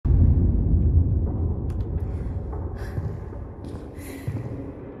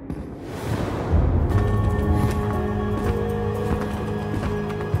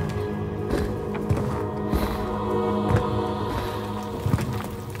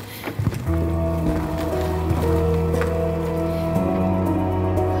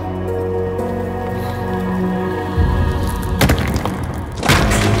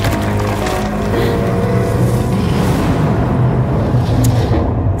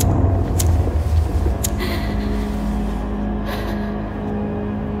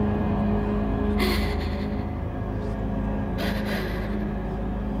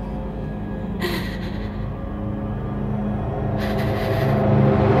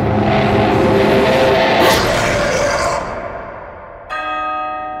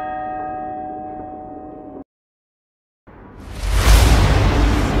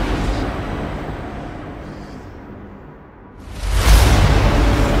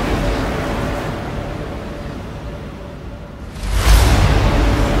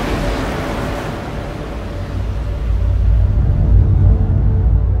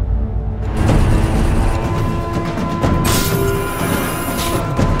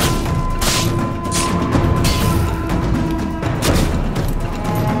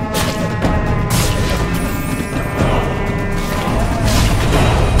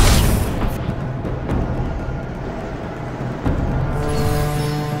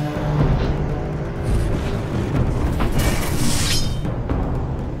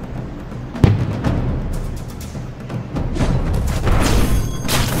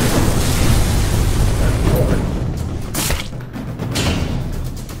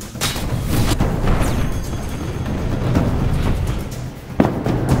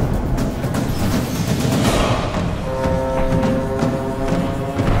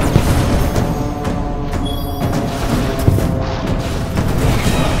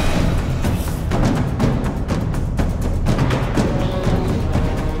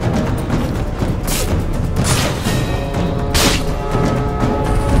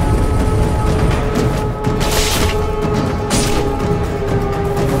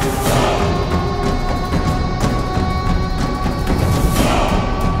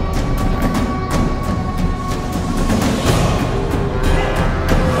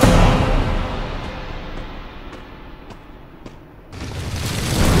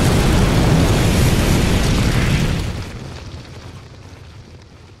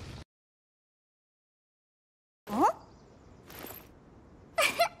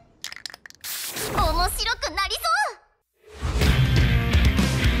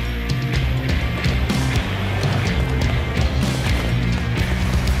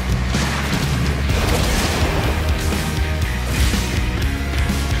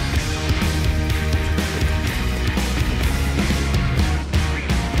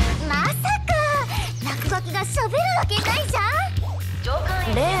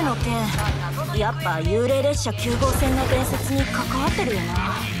の件、やっぱ幽霊列車9号線の伝説に関わってるよ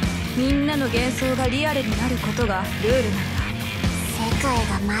な。みんなの幻想がリアルになることがルールなんだ。世界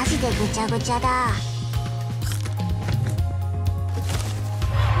がマジでぐちゃぐちゃだ。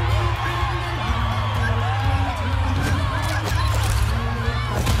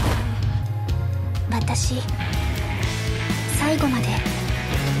私、最後までデ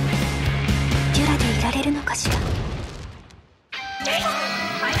ュラでいられるのかしら。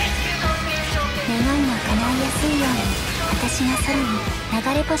願いが叶いやすいように、私が空に流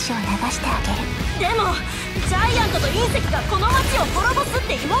れ星を流してあげる。でもジャイアントと隕石がこの街を滅ぼすっ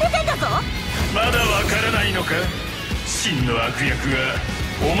て言われてんだぞ。まだわからないのか。真の悪役は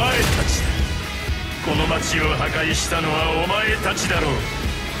お前たちだ。この街を破壊したのはお前たちだろう。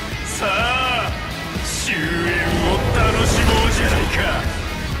さあ終焉を楽しもうじゃないか。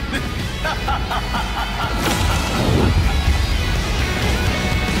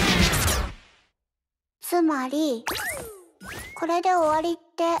つまりこれで終わりっ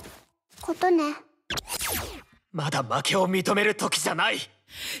てことね。まだ負けを認める時じゃない。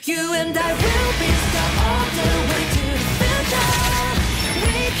 You and I will be stuck all the way to the future.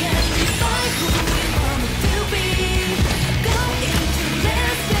 We can define who we want to be. Go into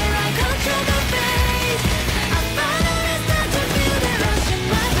this where I control the fate. I finally start to feel the rush in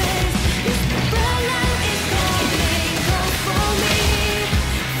my veins. It's the bloodline is calling, call for me.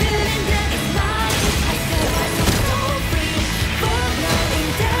 Feeling that it's mine. I set myself so free. For nothing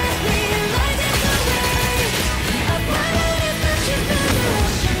that we light it away. I finally start to feel the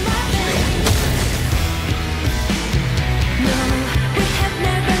rush in my veins. No, we have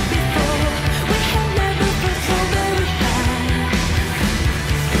never before. We have never felt so very high.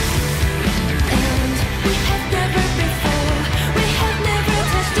 And we have never before. We have never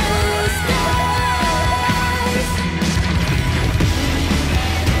touched the skies.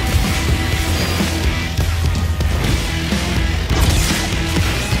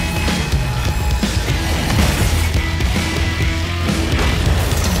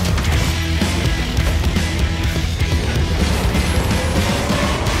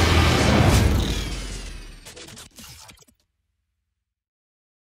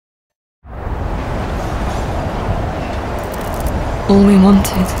 All we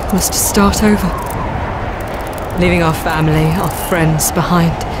wanted was to start over, leaving our family, our friends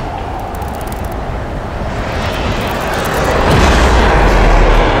behind.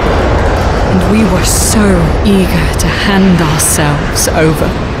 And we were so eager to hand ourselves over.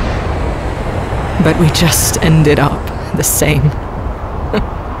 But we just ended up the same.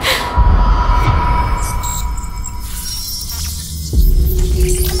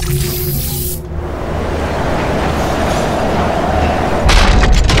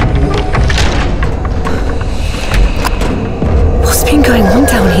 What's been going on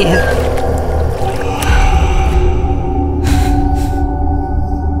down here?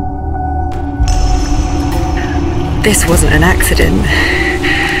 This wasn't an accident.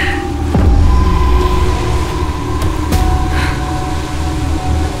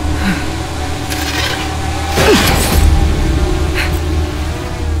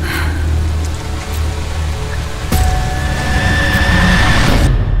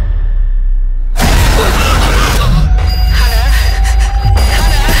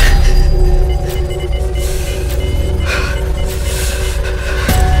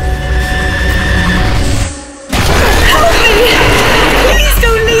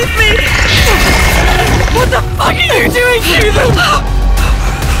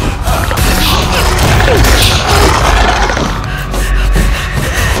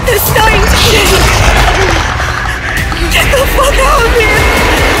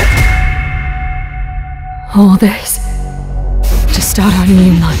 All this to start our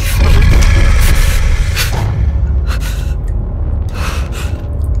new life.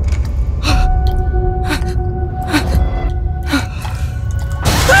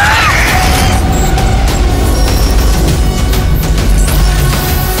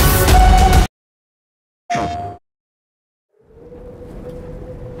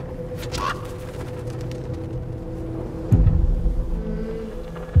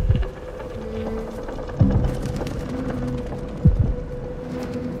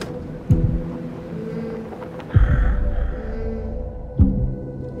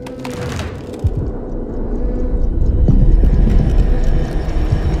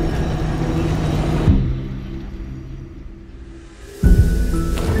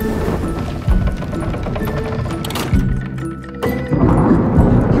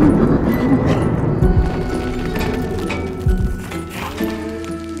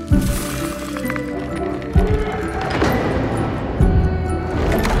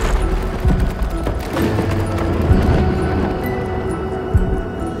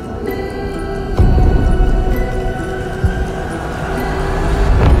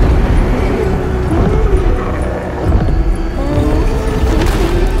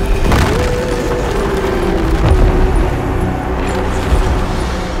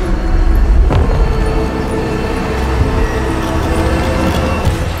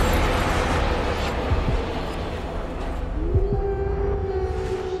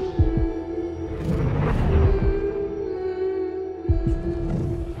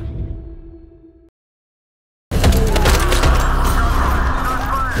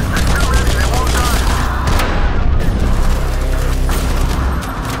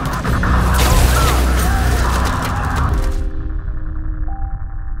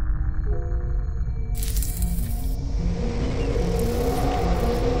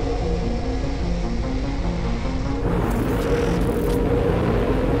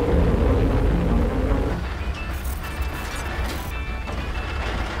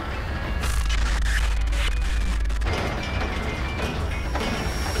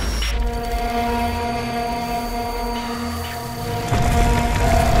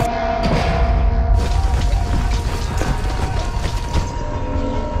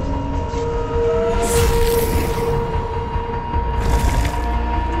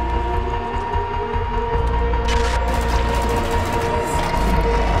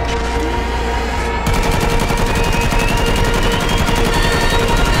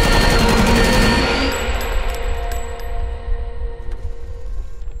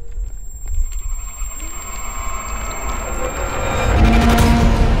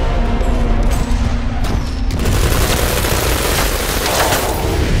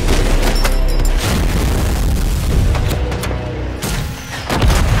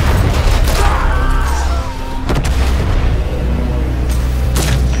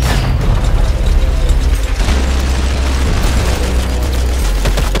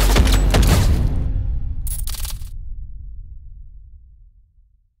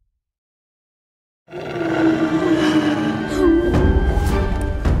 It's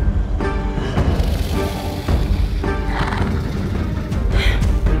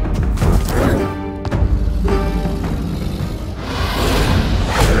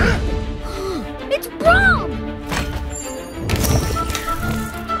Brom!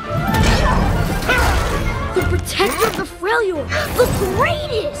 The protector of the Freljord! The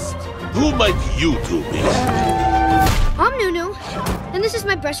greatest! Who might you two be? I'm Nunu, and this is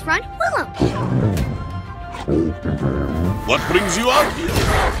my best friend, Willem. What brings you out here?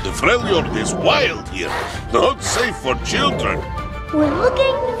 The Freljord is wild here. Not safe for children. We're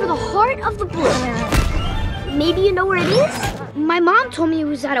looking for the heart of the blue. Maybe you know where it is? My mom told me it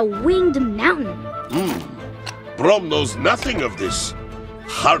was at a winged mountain. Brom knows nothing of this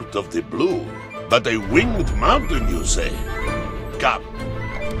heart of the blue. But a winged mountain, you say? Come,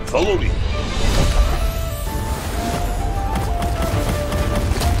 follow me.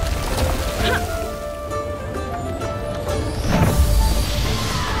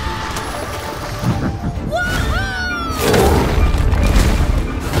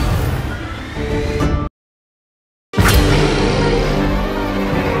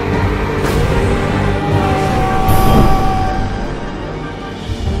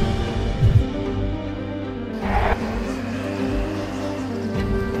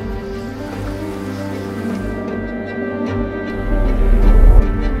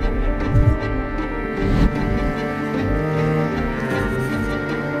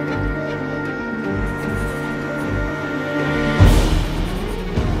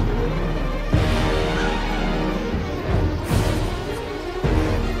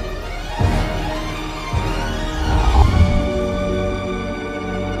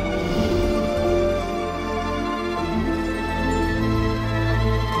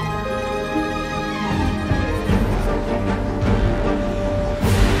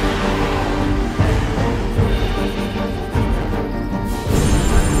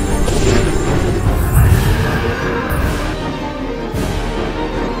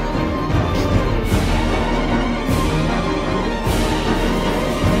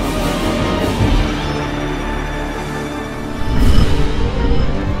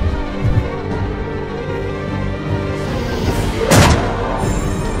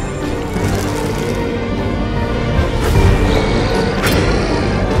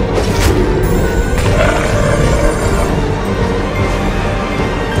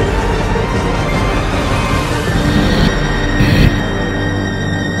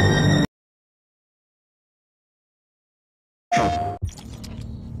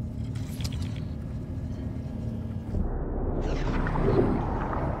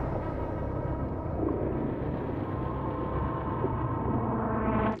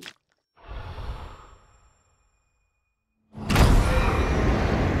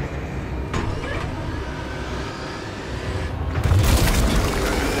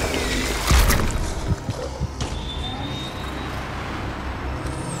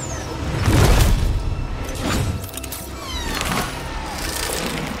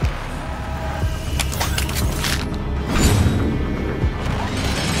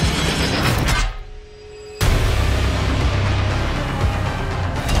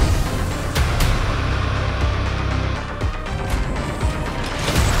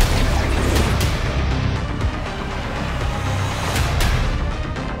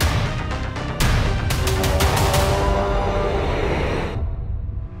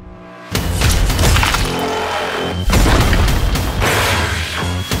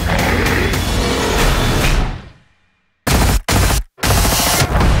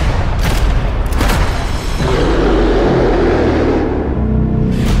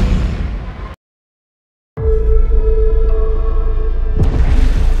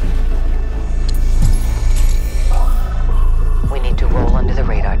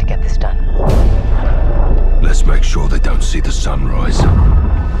 sure they don't see the sunrise.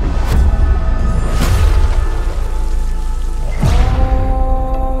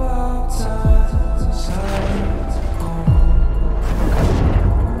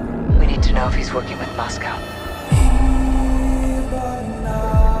 We need to know if he's working with Moscow.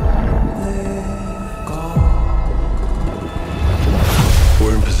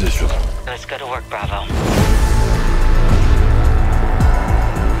 We're in position. Let's go to work, Bravo.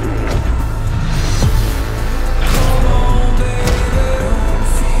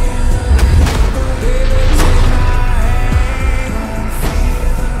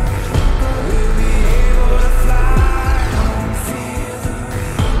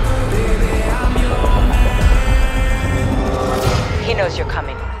 He knows you're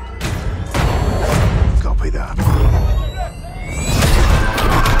coming. Copy that.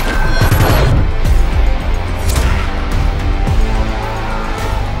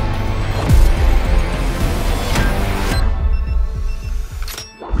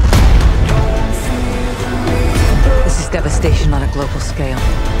 scale.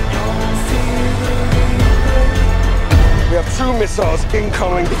 We have 2 missiles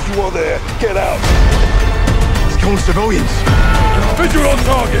incoming. If you are there, get out. It's killing civilians. Visual on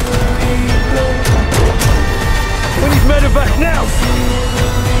target. We need medevac now.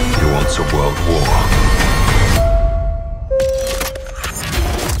 He wants a world war.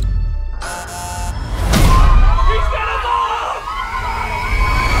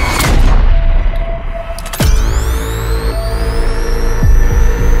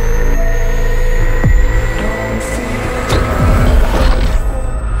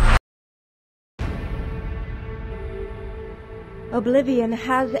 Oblivion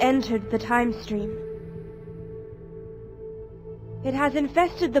has entered the time stream. It has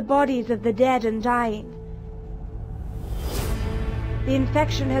infested the bodies of the dead and dying. The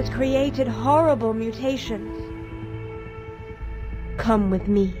infection has created horrible mutations. Come with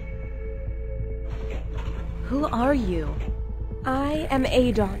me. Who are you? I am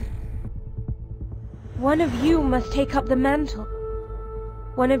Adon. One of you must take up the mantle.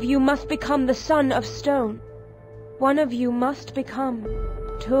 One of you must become the Son of Stone. One of you must become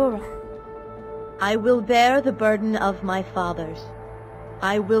Turok. I will bear the burden of my fathers.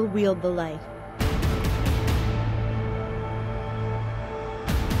 I will wield the light.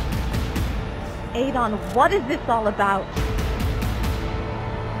 Adon, what is this all about?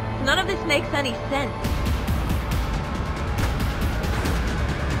 None of this makes any sense.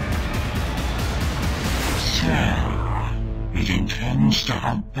 So, it intends to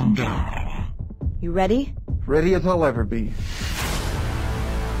hunt them down. You ready? Ready as I'll ever be.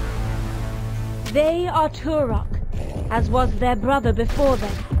 They are Turok, as was their brother before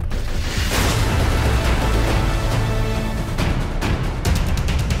them.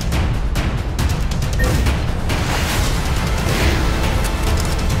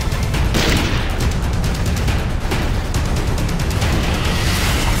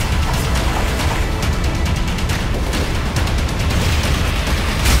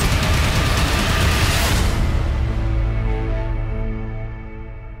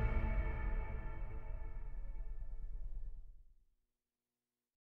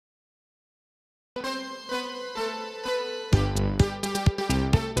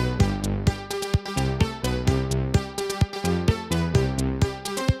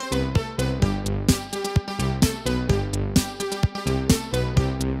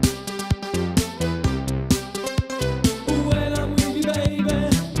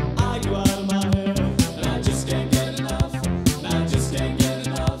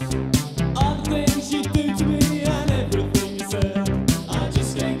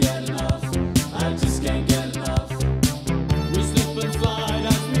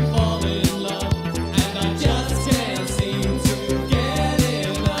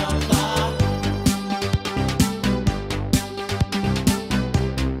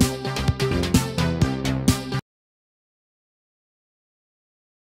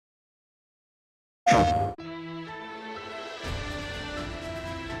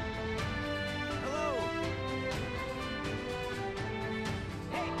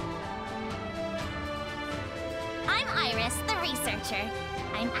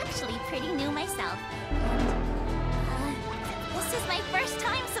 I'm actually pretty new myself. And, this is my first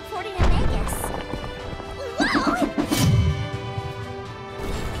time supporting a Magus. Whoa!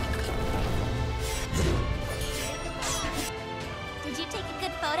 Did you take a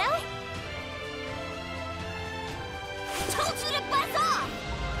good photo? Told you to buzz off!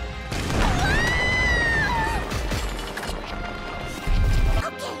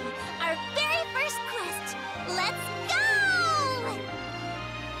 Okay, our very first quest. Let's go!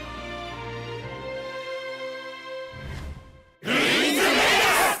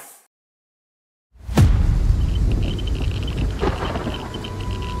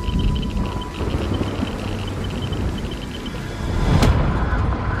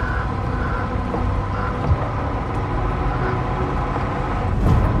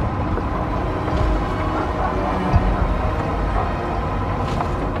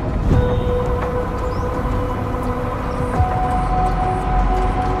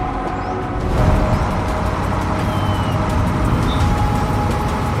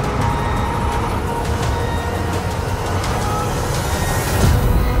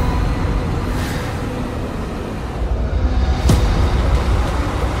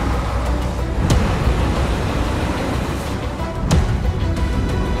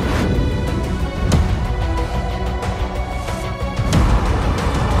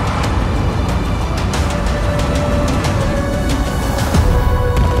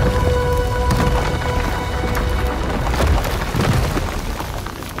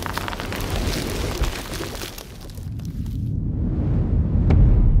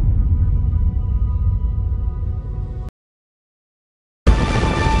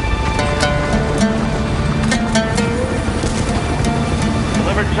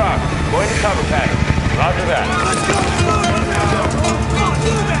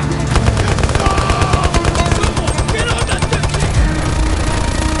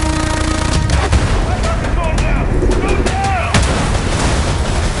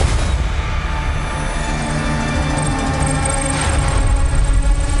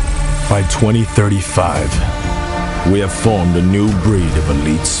 By 2035, we have formed a new breed of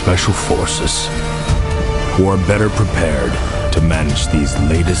elite special forces who are better prepared to manage these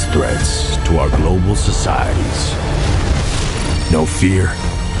latest threats to our global societies. No fear,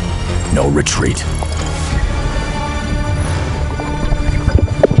 no retreat.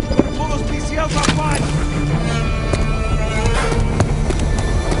 Pull those PCLs offline!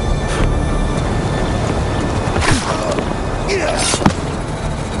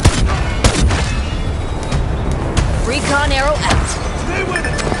 Recon arrow out. Stay with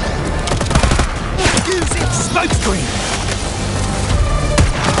it! Using smoke screen!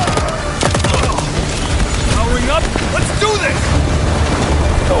 Powering up! Let's do this!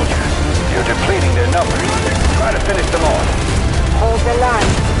 Soldier, you're depleting their numbers. Try to finish them off. Hold the line.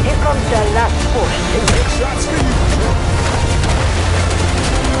 Here comes the last push. Big shots for you!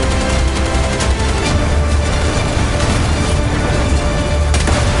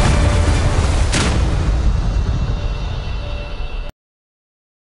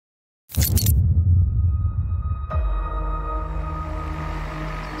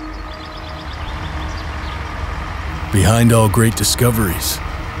 Behind all great discoveries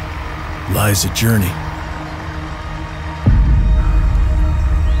lies a journey.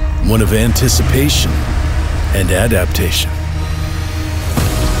 One of anticipation and adaptation.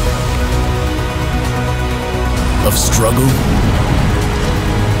 Of struggle.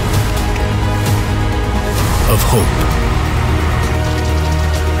 Of hope.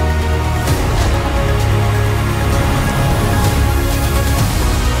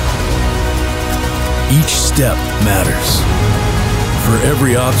 Each step matters. For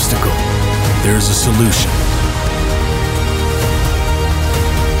every obstacle, there's a solution.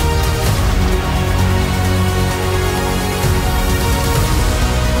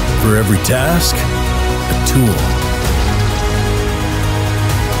 For every task, a tool.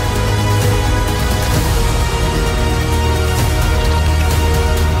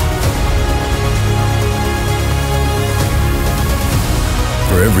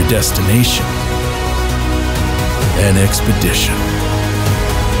 For every destination, an expedition.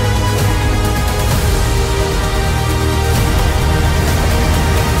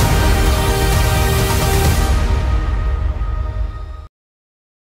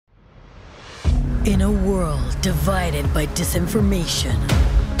 In a world divided by disinformation,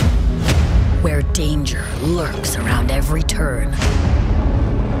 where danger lurks around every turn,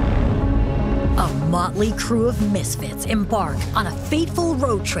 a motley crew of misfits embark on a fateful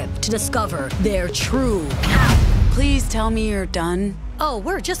road trip to discover their true power. Please tell me you're done. Oh,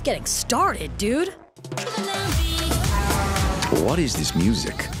 we're just getting started, dude. What is this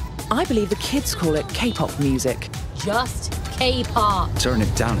music? I believe the kids call it K-pop music. Just K-pop. Turn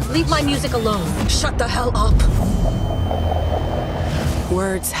it down. Leave my music alone. Shut the hell up.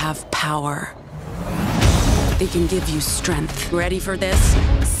 Words have power. They can give you strength. Ready for this?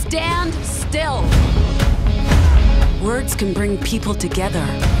 Stand still. Words can bring people together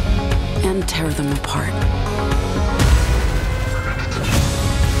and tear them apart.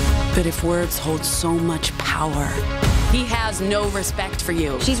 But if words hold so much power, he has no respect for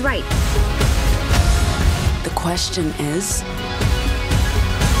you. She's right. The question is,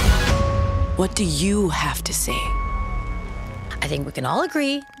 what do you have to say? I think we can all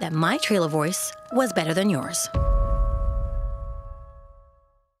agree that my trailer voice was better than yours.